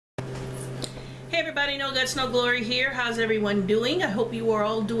Hey everybody, No Guts, No Glory here. How's everyone doing? I hope you are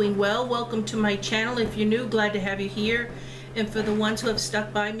all doing well. Welcome to my channel. If you're new, glad to have you here. And for the ones who have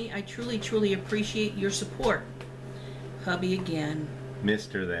stuck by me, I truly appreciate your support. Hubby again.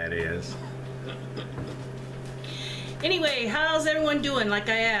 Mr. that is. Anyway, how's everyone doing? Like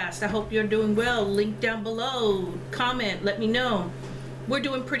I asked, I hope you're doing well. Link down below. Comment, let me know. We're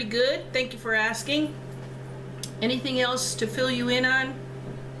doing pretty good. Thank you for asking. Anything else to fill you in on?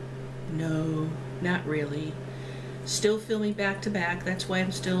 No, not really. Still filming back to back. That's why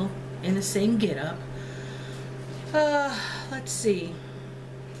I'm still in the same getup. Let's see.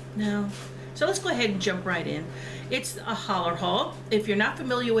 Now, so let's go ahead and jump right in. It's a Hollar Haul. If you're not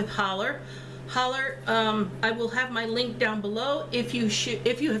familiar with Hollar, I will have my link down below. If you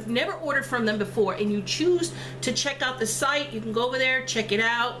have never ordered from them before and you choose to check out the site, you can go over there, check it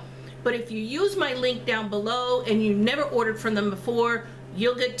out. But if you use my link down below and you never ordered from them before,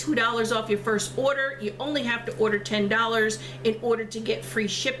 you'll get $2 off your first order. You only have to order $10 in order to get free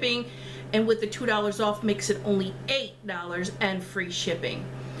shipping. And with the $2 off makes it only $8 and free shipping.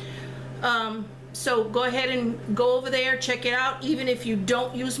 So go ahead and go over there, check it out. Even if you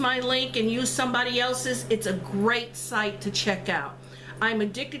don't use my link and use somebody else's, it's a great site to check out. I'm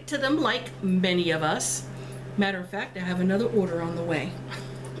addicted to them like many of us. Matter of fact, I have another order on the way.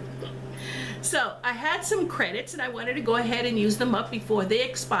 So I had some credits and I wanted to go ahead and use them up before they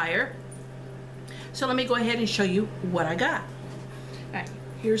expire. So let me go ahead and show you what I got. All right,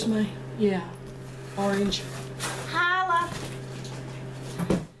 here's my, orange Holla.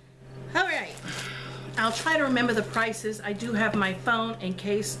 All right, I'll try to remember the prices. I do have my phone in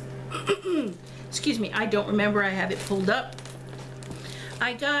case, excuse me, I don't remember. I have it pulled up.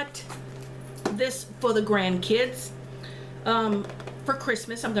 I got this for the grandkids. For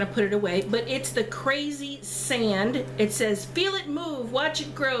Christmas. I'm going to put it away, but it's the Crazy Sand. It says, feel it move, watch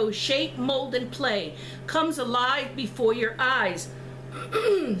it grow, shape, mold, and play. Comes alive before your eyes.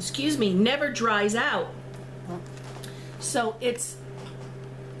 Excuse me, never dries out. So it's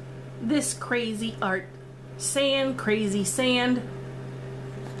this crazy art sand, Crazy Sand.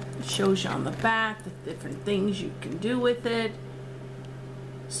 It shows you on the back the different things you can do with it.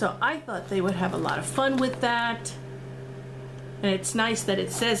 So I thought they would have a lot of fun with that. And it's nice that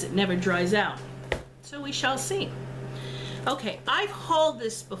it says it never dries out. So we shall see. Okay, I've hauled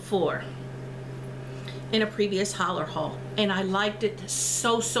this before in a previous Hollar haul, and I liked it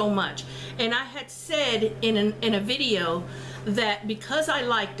so much. And I had said in a video that because I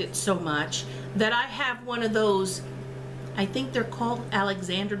liked it so much, that I have one of those, I think they're called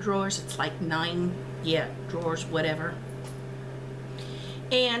Alexander drawers. It's like 9, drawers, whatever.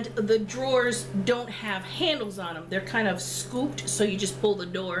 And the drawers don't have handles on them. They're kind of scooped, so you just pull the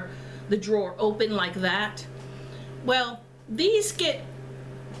drawer open like that. Well, these get,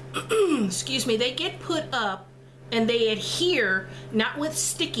 excuse me, they get put up and they adhere, not with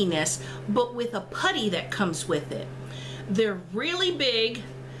stickiness, but with a putty that comes with it. They're really big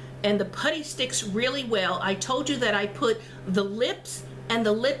and the putty sticks really well. I told you that I put the lips and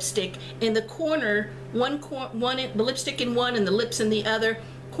the lipstick in the corner, the lipstick in one and the lips in the other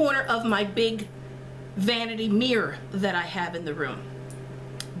corner of my big vanity mirror that I have in the room.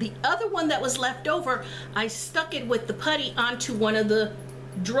 The other one that was left over, I stuck it with the putty onto one of the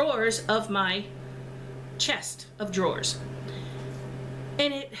drawers of my chest of drawers.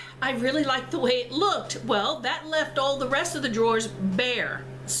 And I really liked the way it looked. Well, that left all the rest of the drawers bare.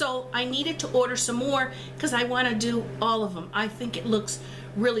 So I needed to order some more because I want to do all of them. I think it looks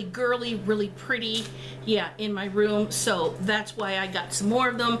really girly, really pretty, in my room. So that's why I got some more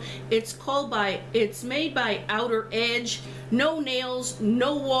of them. It's made by Outer Edge. No nails,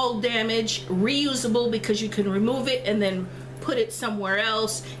 no wall damage, reusable because you can remove it and then put it somewhere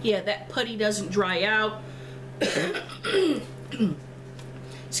else. That putty doesn't dry out.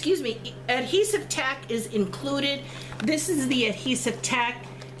 Excuse me, adhesive tack is included. This is the adhesive tack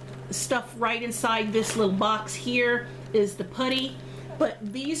stuff right inside this little box here is the putty. But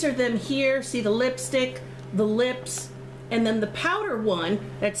these are them here. See the lipstick, the lips, and then the powder one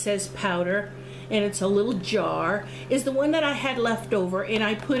that says powder, and it's a little jar, is the one that I had left over, and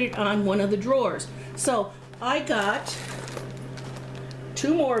I put it on one of the drawers. So I got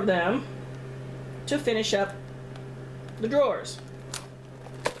 2 more of them to finish up the drawers.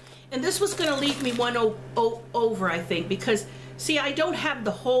 And this was going to leave me one over, I think, because see, I don't have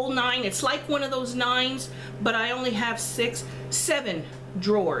the whole 9. It's like one of those 9s, but I only have 7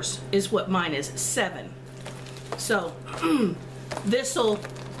 drawers is what mine is, 7. So this will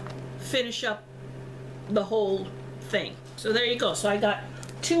finish up the whole thing. So there you go. So I got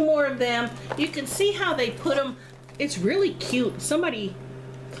 2 more of them. You can see how they put them. It's really cute. Somebody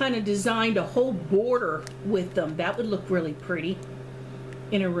kind of designed a whole border with them. That would look really pretty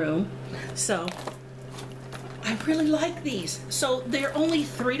in a room. So I really like these. So they're only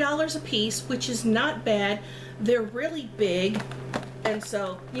 $3 a piece, which is not bad. They're really big. And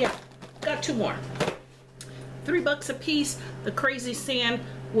so, yeah, got 2 more. $3 a piece. The crazy sand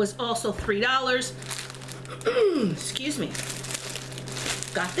was also $3. Excuse me.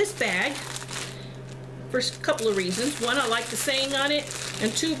 Got this bag for a couple of reasons. 1, I like the saying on it,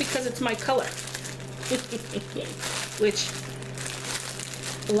 and 2, because it's my color. Which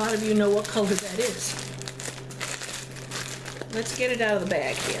a lot of you know what color that is. Let's get it out of the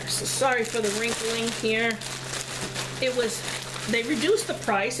bag here. So sorry for the wrinkling here. They reduced the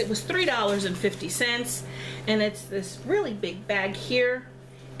price. It was $3.50, and it's this really big bag here,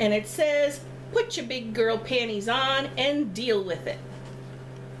 and it says, "Put your big girl panties on and deal with it."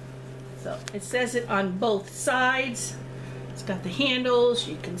 So it says it on both sides. It's got the handles,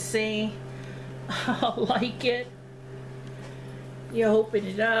 you can see. I like it. You open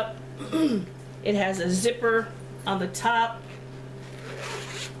it up. It has a zipper on the top.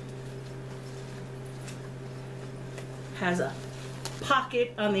 Has a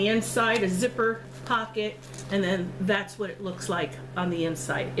pocket on the inside, a zipper pocket, and then that's what it looks like on the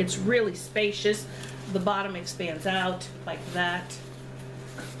inside. It's really spacious. The bottom expands out like that.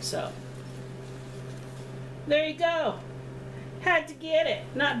 So there you go. Had to get it.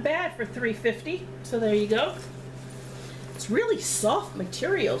 Not bad for $3.50. So there you go. It's really soft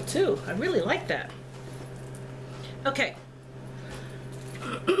material too. I really like that. Okay.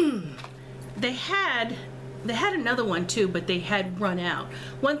 They had another one too, but they had run out.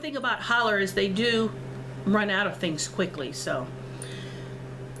 One thing about Hollar is they do run out of things quickly, so.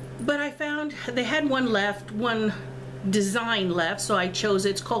 But I found they had one left, one design left, so I chose it.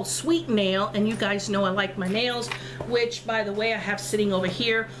 It's called Sweet Nail, and you guys know I like my nails, which, by the way, I have sitting over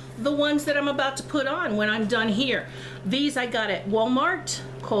here. The ones that I'm about to put on when I'm done here. These I got at Walmart,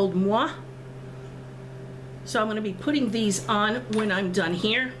 called Moi. So I'm going to be putting these on when I'm done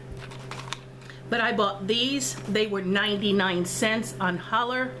here. But I bought these. They were 99 cents on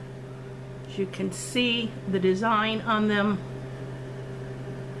Hollar. As you can see the design on them.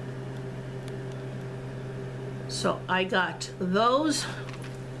 So I got those,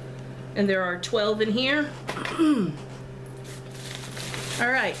 and there are 12 in here.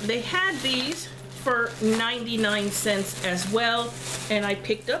 All right, they had these for 99 cents as well, and I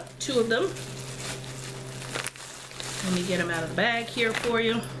picked up 2 of them. Let me get them out of the bag here for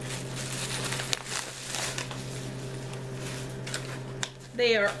you.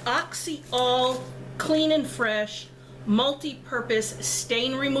 They are Oxy-All Clean and Fresh Multi-Purpose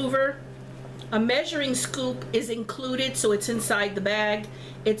Stain Remover. A measuring scoop is included, so it's inside the bag.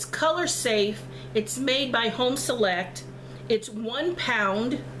 It's color safe. It's made by Home Select. It's 1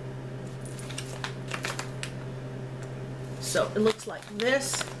 pound. So it looks like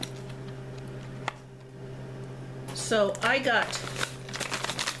this. So I got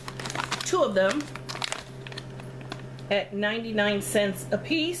 2 of them at 99 cents a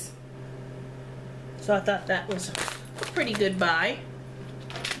piece. So I thought that was a pretty good buy.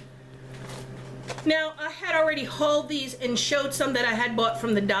 Now, I had already hauled these and showed some that I had bought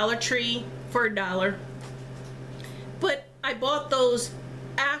from the Dollar Tree for $1. But I bought those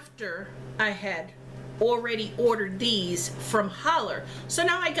after I had already ordered these from Hollar. So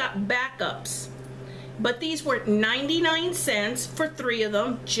now I got backups. But these were 99 cents for 3 of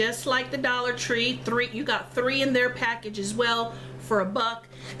them, just like the Dollar Tree. You got 3 in their package as well for $1.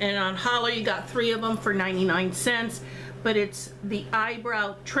 And on Hollar, you got 3 of them for 99 cents. But it's the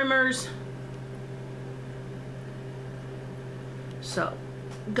eyebrow trimmers. So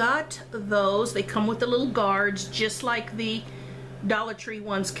got those. They come with the little guards, just like the Dollar Tree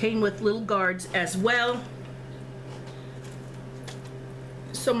ones came with little guards as well.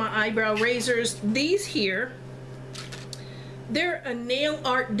 So my eyebrow razors, these here, they're a nail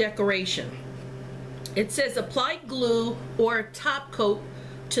art decoration. It says apply glue or top coat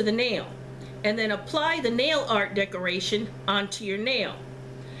to the nail, and then apply the nail art decoration onto your nail.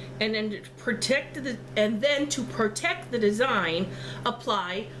 And then to protect the design,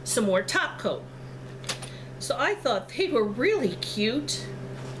 apply some more top coat. So I thought they were really cute,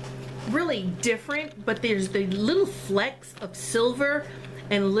 really different, but there's the little flecks of silver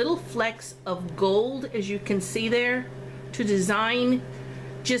and little flecks of gold, as you can see there, to design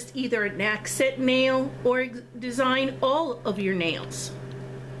just either an accent nail or design all of your nails.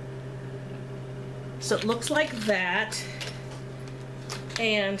 So it looks like that.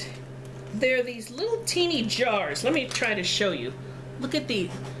 And there are these little teeny jars. Let me try to show you. Look at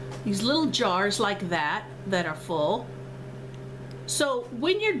these little jars like that are full. So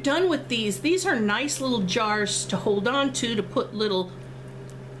when you're done with these are nice little jars to hold on to put little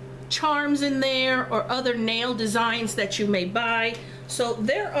charms in there or other nail designs that you may buy. So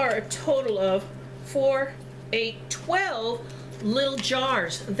there are a total of 4, 8, 12 little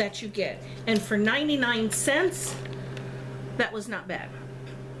jars that you get. And for 99 cents, that was not bad.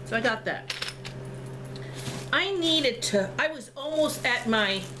 So I got that. I was almost at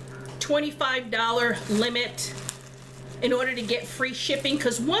my $25 limit in order to get free shipping,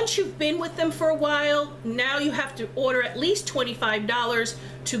 because once you've been with them for a while, now you have to order at least $25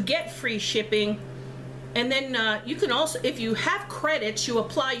 to get free shipping. And then you can also, if you have credits, you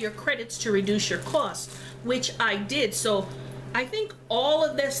apply your credits to reduce your cost, which I did. So I think all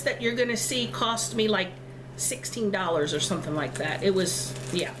of this that you're gonna see cost me like $16 or something like that. It was,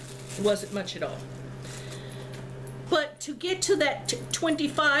 yeah, it wasn't much at all. But to get to that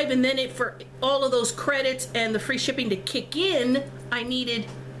 25 and then for all of those credits and the free shipping to kick in, I needed,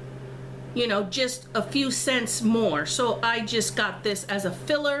 you know, just a few cents more. So I just got this as a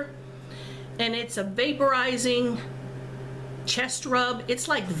filler, and it's a vaporizing chest rub. It's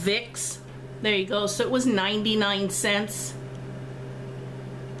like Vicks. There you go. So it was 99 cents.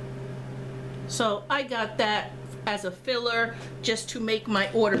 So I got that as a filler just to make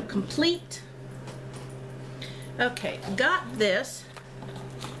my order complete. Okay, got this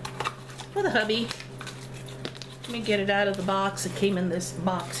for the hubby. Let me get it out of the box. It came in this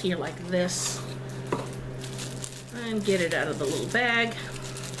box here like this. And get it out of the little bag.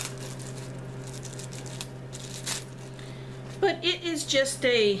 But it is just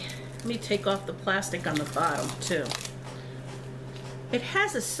a, let me take off the plastic on the bottom too. It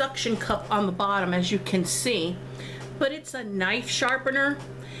has a suction cup on the bottom, as you can see, but it's a knife sharpener.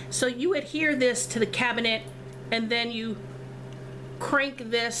 So you adhere this to the cabinet, and then you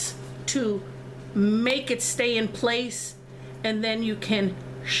crank this to make it stay in place, and then you can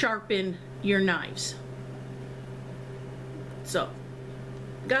sharpen your knives. So,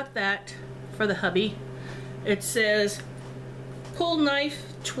 got that for the hubby. It says, pull knife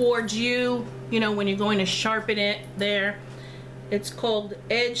towards you, you know, when you're going to sharpen it there. It's called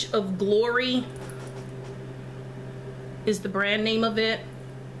Edge of Glory, is the brand name of it.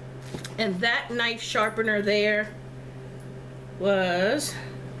 And that knife sharpener there was,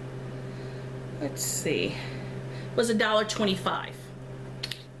 let's see, was $1.25.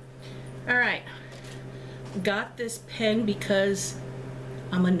 All right, got this pen because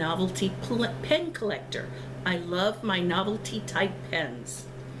I'm a novelty pen collector. I love my novelty type pens.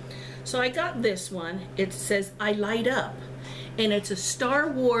 So I got this one. It says I Light Up, and it's a Star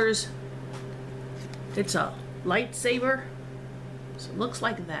Wars, it's a lightsaber. So it looks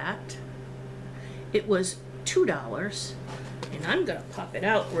like that. It was $2, and I'm gonna pop it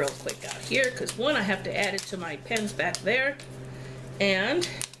out real quick out here, because one, I have to add it to my pens back there, and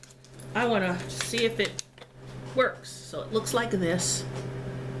I wanna see if it works. So it looks like this.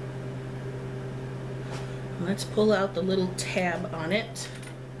 Let's pull out the little tab on it.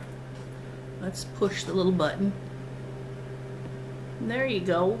 Let's push the little button. There you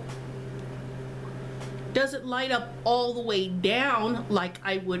go. Doesn't light up all the way down like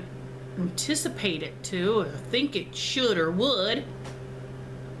I would anticipate it to, or think it should or would,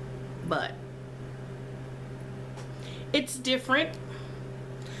 but it's different.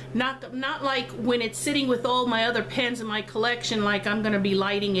 Not like when it's sitting with all my other pens in my collection, like I'm gonna be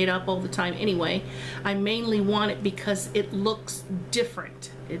lighting it up all the time anyway. I mainly want it because it looks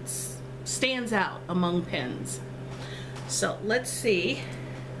different. It stands out among pens. So let's see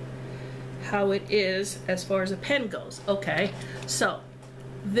how it is as far as a pen goes. Okay, so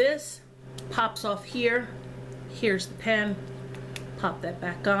this pops off here. Here's the pen. Pop that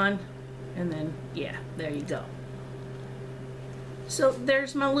back on, and then yeah, there you go. So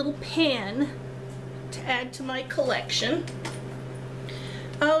there's my little pen to add to my collection.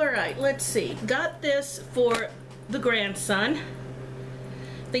 All right, let's see. Got this for the grandson,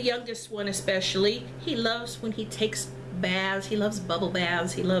 the youngest one especially. He loves when he takes baths. He loves bubble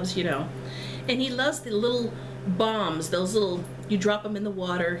baths. He loves, you know, and he loves the little bombs, those little, you drop them in the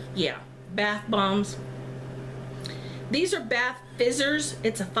water. Yeah, bath bombs. These are bath fizzers.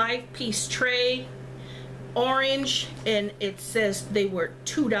 It's a 5-piece tray, orange, and it says they were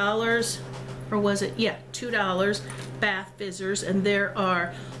 $2, or was it? Yeah, $2 bath fizzers, and there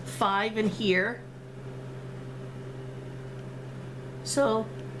are 5 in here. So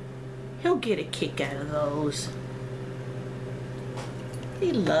he'll get a kick out of those.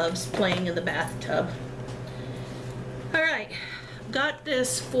 He loves playing in the bathtub. All right, got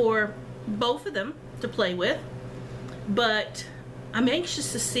this for both of them to play with, but I'm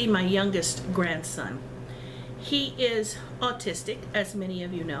anxious to see my youngest grandson. He is autistic, as many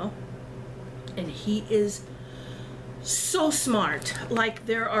of you know, and he is so smart. Like,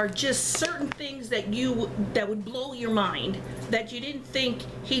 there are just certain things that would blow your mind that you didn't think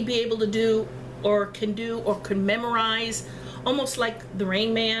he'd be able to do or can memorize, almost like the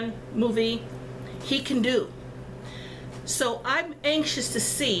Rain Man movie. He can do. So I'm anxious to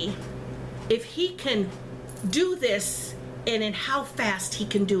see if he can do this and in how fast he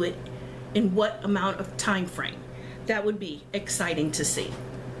can do it, in what amount of time frame. That would be exciting to see.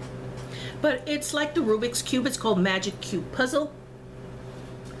 But it's like the Rubik's Cube. It's called Magic Cube Puzzle.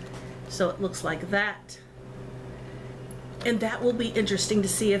 So it looks like that. And that will be interesting to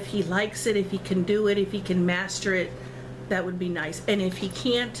see if he likes it, if he can do it, if he can master it. That would be nice. And if he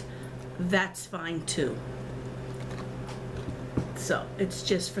can't, that's fine too. So it's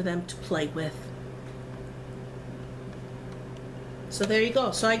just for them to play with. So there you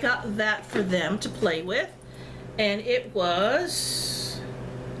go. So I got that for them to play with, and it was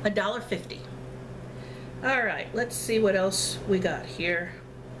 $1.50. All right, let's see what else we got here.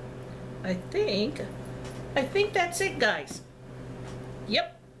 I think that's it, guys.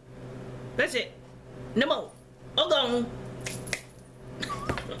 Yep, that's it. No more. All gone.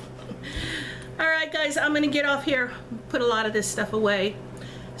 All right, guys, I'm gonna get off here, put a lot of this stuff away,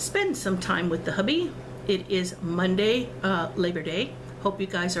 spend some time with the hubby. It is Monday, Labor Day. Hope you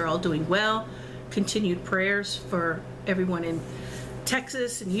guys are all doing well. Continued prayers for everyone in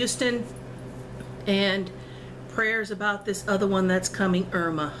Texas and Houston, and prayers about this other one that's coming,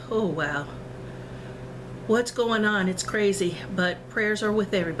 Irma. Oh, wow. What's going on? It's crazy, but prayers are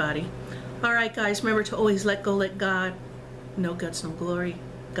with everybody. All right, guys, remember to always let go, let God. No guts, no glory.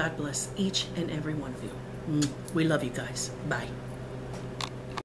 God bless each and every one of you. We love you guys. Bye.